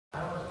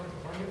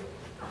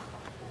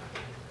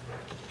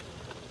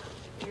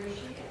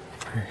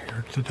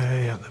here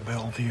today at the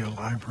Belleview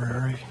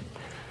Library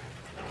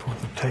for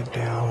the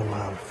takedown of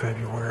my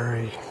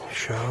February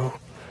show.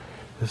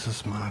 This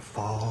is my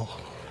fall,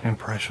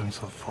 impressions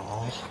of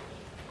fall.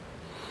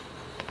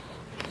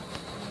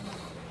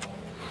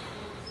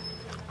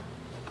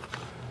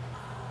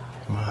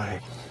 My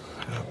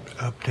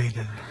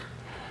updated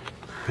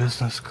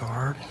business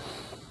card.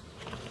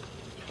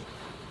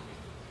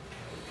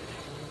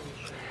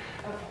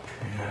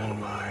 And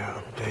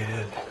my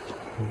updated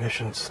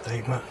mission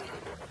statement.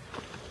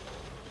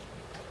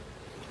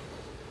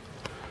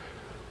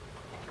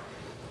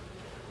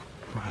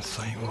 My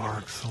St.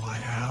 Mark's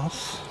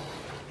Lighthouse.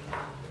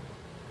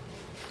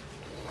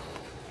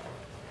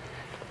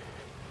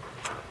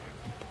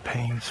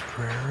 Payne's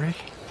Prairie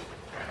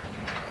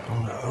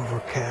on an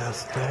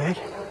overcast day.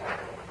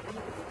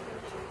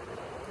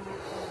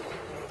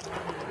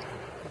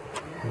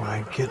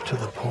 My get to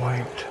the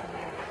point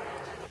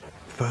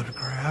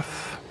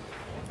photograph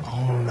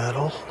on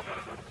metal.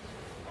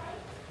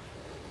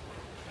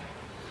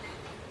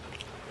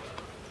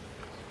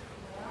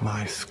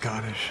 My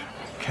Scottish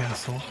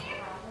castle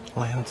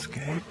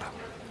landscape.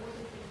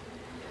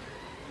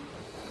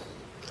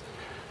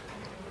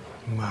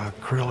 My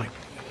acrylic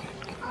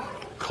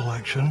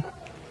collection,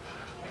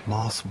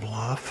 Moss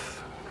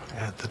Bluff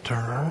at the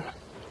turn.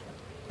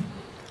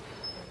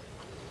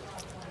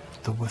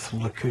 The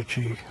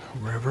Withlacoochee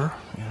River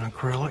in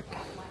acrylic.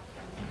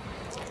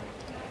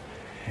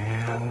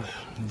 And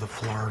the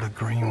Florida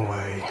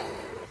Greenway.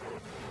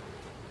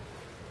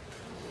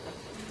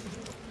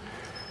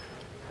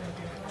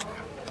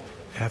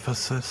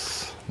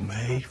 Ephesus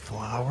May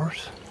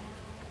flowers.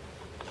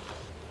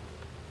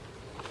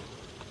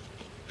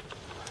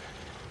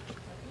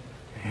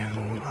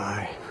 And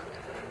my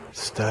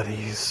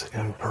studies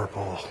in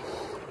purple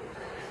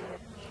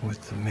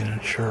with the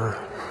miniature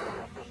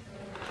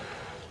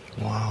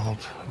wild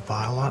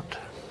violet,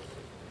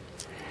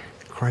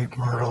 crepe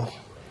myrtle,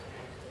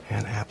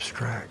 and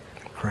abstract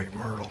crepe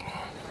myrtle.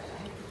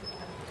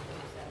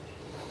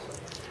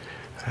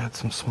 I had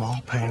some small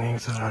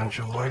paintings that I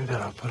enjoyed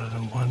that I put it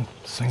in one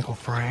single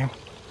frame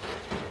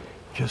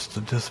just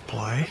to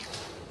display.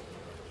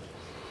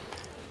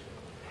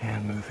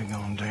 And moving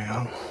on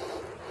down,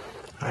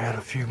 I had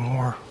a few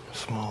more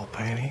small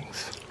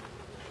paintings.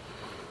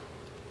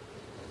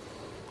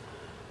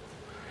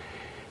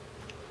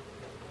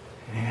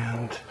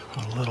 And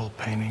a little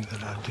painting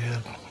that I did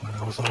when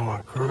I was on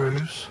my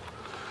cruise.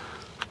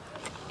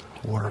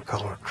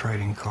 Watercolor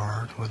trading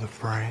card with a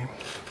frame.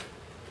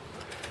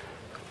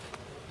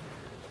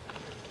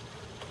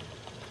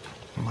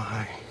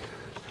 My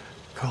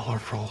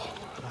colorful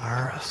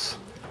iris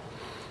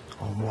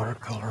on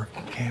watercolor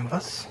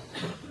canvas.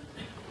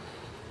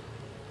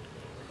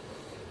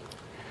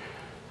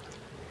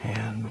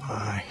 And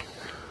my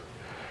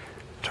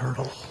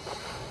turtle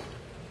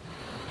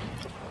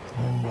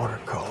on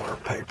watercolor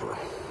paper.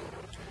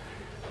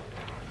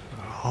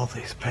 All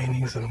these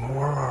paintings and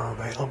more are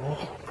available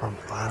from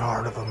Fine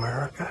Art of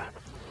America,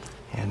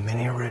 and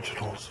many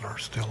originals are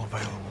still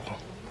available.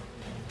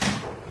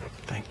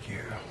 Thank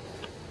you.